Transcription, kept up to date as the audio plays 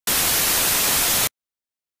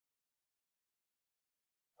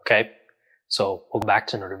Okay, so welcome back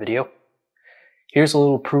to another video. Here's a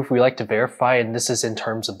little proof we like to verify, and this is in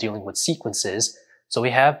terms of dealing with sequences. So we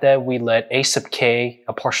have that we let a sub k,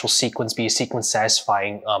 a partial sequence, be a sequence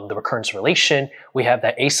satisfying the recurrence relation. We have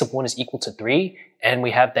that a sub 1 is equal to 3, and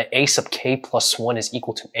we have that a sub k plus 1 is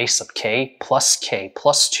equal to a sub k plus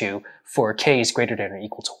 2 for k is greater than or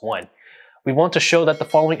equal to 1. We want to show that the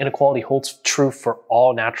following inequality holds true for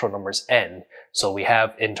all natural numbers n. So we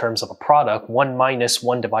have, in terms of a product, 1 minus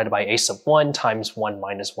 1 divided by a sub 1 times 1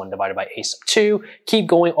 minus 1 divided by a sub 2. Keep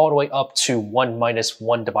going all the way up to 1 minus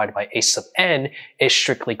 1 divided by a sub n is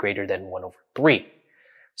strictly greater than 1 over 3.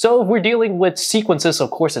 So if we're dealing with sequences, of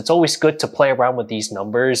course, it's always good to play around with these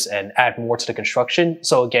numbers and add more to the construction.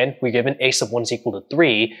 So again, we're given a sub 1 is equal to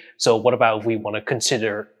 3. So what about if we want to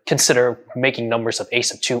consider making numbers of a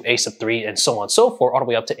sub 2, a sub 3, and so on and so forth, all the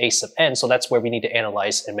way up to a sub n. So that's where we need to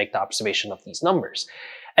analyze and make the observation of these numbers.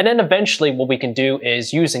 And then eventually what we can do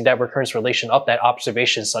is using that recurrence relation of that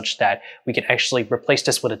observation such that we can actually replace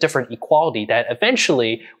this with a different equality that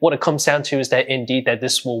eventually what it comes down to is that indeed that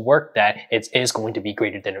this will work, that it is going to be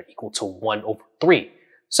greater than or equal to 1 over 3.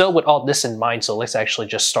 So with all this in mind, so let's actually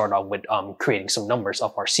just start off with creating some numbers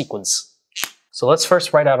of our sequence. So let's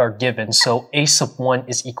first write out our given. So a sub 1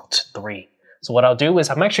 is equal to 3. So what I'll do is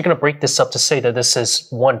I'm actually going to break this up to say that this is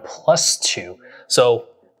 1 plus 2. So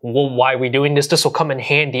why are we doing this? This will come in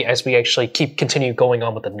handy as we actually continue going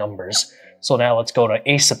on with the numbers. So now let's go to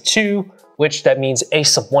a sub 2, which that means a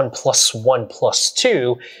sub 1 plus 1 plus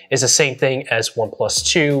 2 is the same thing as 1 plus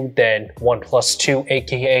 2, then 1 plus 2,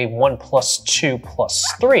 aka 1 plus 2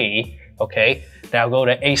 plus 3. Okay, now go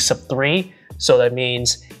to a sub 3. So that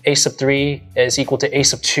means a sub 3 is equal to a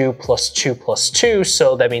sub 2 plus 2 plus 2.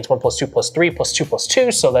 So that means 1 plus 2 plus 3 plus 2 plus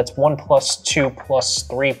 2. So that's 1 plus 2 plus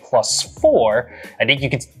 3 plus 4. I think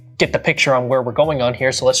you can get the picture on where we're going on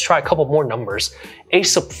here. So let's try a couple more numbers. A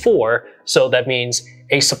sub 4, so that means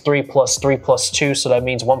a sub 3 plus 3 plus 2. So that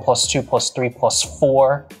means 1 plus 2 plus 3 plus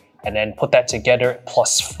 4. And then put that together,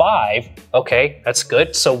 plus 5. Okay, that's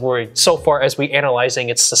good. So far as we analyzing,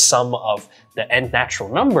 it's the sum of the n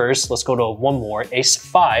natural numbers. Let's go to one more, a sub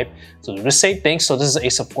 5. So do the same thing. So this is a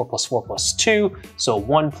sub 4 plus 2. So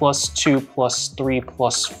 1 plus 2 plus 3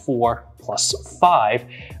 plus 4 plus 5.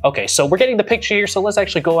 Okay, so we're getting the picture here. So let's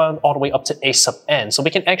actually go on all the way up to a sub n. So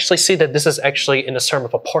we can actually see that this is actually in the term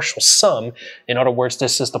of a partial sum. In other words,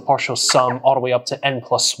 this is the partial sum all the way up to n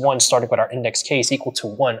plus 1, starting with our index k is equal to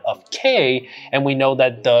 1 of k. And we know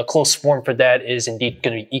that the close form for that is indeed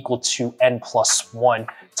going to be equal to n plus 1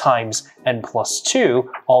 times n plus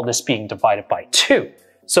 2, all this being divided by 2.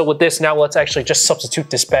 So with this, now let's actually just substitute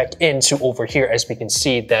this back into over here, as we can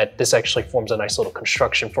see that this actually forms a nice little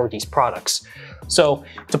construction for these products. So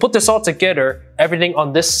to put this all together, everything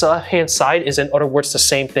on this hand side is in other words the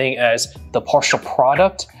same thing as the partial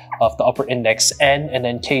product of the upper index n, and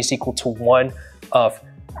then k is equal to 1 of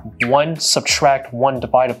 1 subtract 1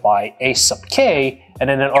 divided by a sub k. And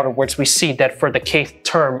then in other words, we see that for the kth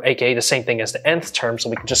term, aka the same thing as the nth term, so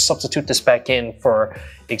we can just substitute this back in for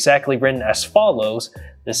exactly written as follows.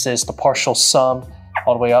 This is the partial sum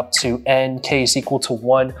all the way up to n, k is equal to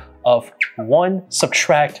 1 of 1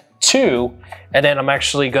 subtract 2. And then I'm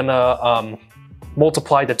actually gonna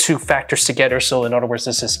multiply the two factors together. So in other words,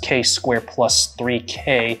 this is k squared plus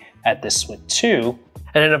 3k, add this with 2.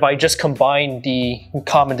 And then if I just combine the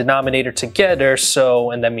common denominator together,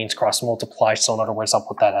 and that means cross multiply, so in other words, I'll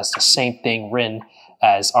put that as the same thing written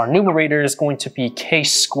as our numerator is going to be k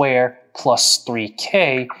squared plus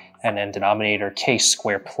 3k, and then denominator k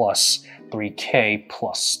squared plus 3k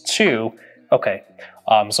plus 2. Okay,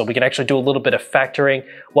 so we can actually do a little bit of factoring.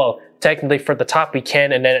 Well, technically for the top we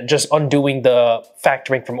can, and then just undoing the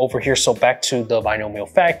factoring from over here, so back to the binomial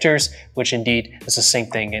factors, which indeed is the same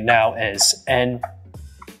thing and now as n.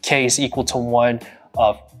 K is equal to 1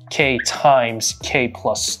 of k times k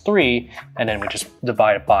plus 3, and then we just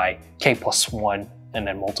divide it by k plus 1, and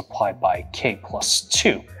then multiply by k plus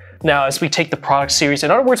 2. Now, as we take the product series, in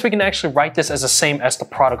other words, we can actually write this as the same as the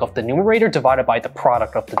product of the numerator divided by the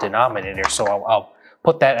product of the denominator. So I'll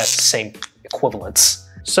put that as the same equivalence.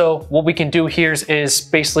 So what we can do here is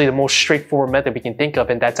basically the most straightforward method we can think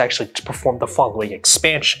of, and that's actually to perform the following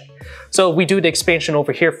expansion. So we do the expansion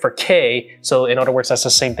over here for k, so in other words, that's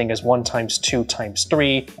the same thing as 1 times 2 times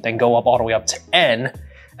 3, then go up all the way up to n.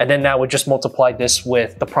 And then now we just multiply this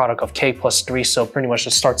with the product of k plus 3, so pretty much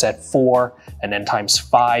it starts at 4, and then times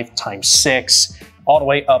 5, times 6, all the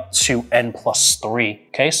way up to n plus 3.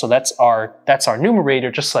 Okay, so that's our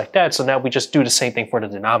numerator, just like that. So now we just do the same thing for the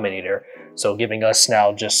denominator. So giving us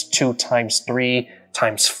now just 2 times 3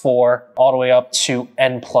 times 4, all the way up to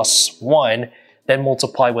n plus 1. then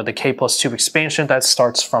multiply with the k plus 2 expansion that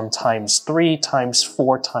starts from times 3 times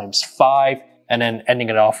 4 times 5, and then ending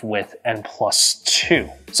it off with n plus 2.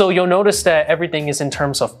 So you'll notice that everything is in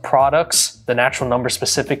terms of products, the natural number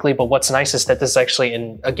specifically, but what's nice is that this is actually,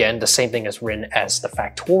 again, the same thing as written as the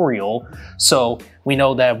factorial. So we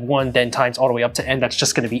know that 1 then times all the way up to n, that's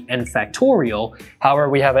just going to be n factorial. However,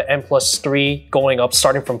 we have an n plus 3 going up,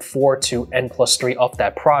 starting from 4 to n plus 3 of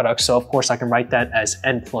that product. So of course I can write that as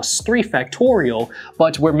n plus 3 factorial,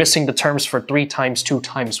 but we're missing the terms for 3 times 2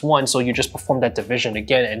 times 1. So you just perform that division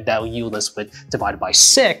again, and that'll yield us with divided by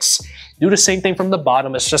 6. Do the same thing from the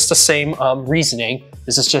bottom. It's just the same reasoning.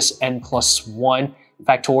 This is just n plus 1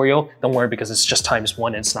 factorial. Don't worry because it's just times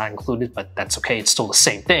 1 and it's not included, but that's okay. It's still the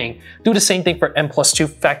same thing. Do the same thing for n plus 2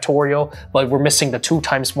 factorial, but we're missing the 2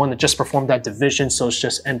 times 1 that just performed that division, so it's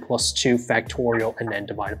just n plus 2 factorial and then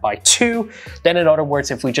divided by 2. Then in other words,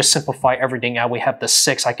 if we just simplify everything out, we have the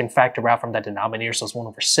 6. I can factor out from that denominator, so it's 1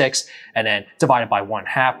 over 6, and then divided by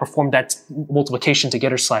 1/2. Perform that multiplication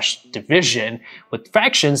together slash division with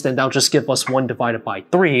fractions, then that'll just give us 1 divided by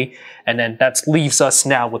 3, and then that leaves us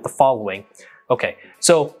now with the following. Okay,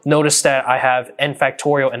 so notice that I have n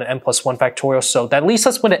factorial and an n plus 1 factorial, so that leaves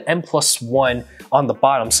us with an n plus 1 on the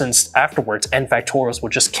bottom, since afterwards n factorials will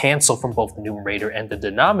just cancel from both the numerator and the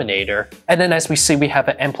denominator. And then as we see, we have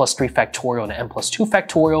an n plus 3 factorial and an n plus 2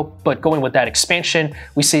 factorial, but going with that expansion,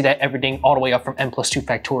 we see that everything all the way up from n plus 2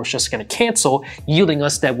 factorial is just going to cancel, yielding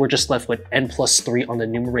us that we're just left with n plus 3 on the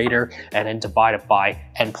numerator and then divided by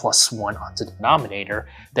n plus 1 on the denominator.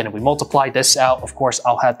 Then if we multiply this out, of course,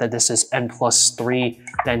 I'll have that this is n plus 3,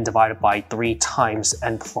 then divided by 3 times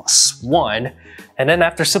n plus 1. And then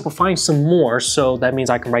after simplifying some more, so that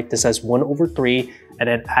means I can write this as 1 over 3, and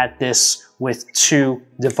then add this with 2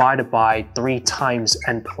 divided by 3 times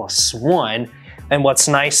n plus 1. And what's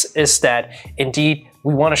nice is that indeed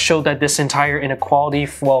we want to show that this entire inequality,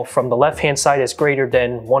 well, from the left-hand side is greater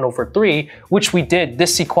than 1 over 3, which we did.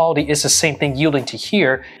 This equality is the same thing yielding to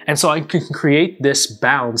here. And so I can create this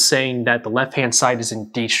bound saying that the left-hand side is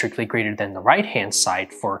indeed strictly greater than the right-hand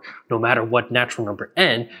side for no matter what natural number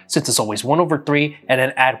n, since it's always 1 over 3, and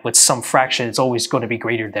then add with some fraction, it's always going to be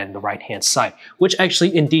greater than the right-hand side, which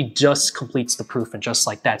actually indeed just completes the proof, and just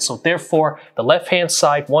like that. So therefore, the left-hand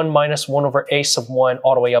side, 1 minus 1 over a sub 1,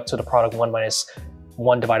 all the way up to the product 1 minus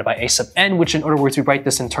 1 divided by a sub n, which in other words, we write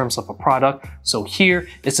this in terms of a product. So here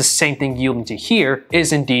is the same thing yielding to here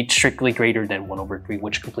is indeed strictly greater than 1 over 3,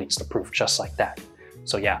 which completes the proof just like that.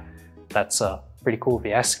 So yeah, that's pretty cool if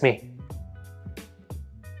you ask me.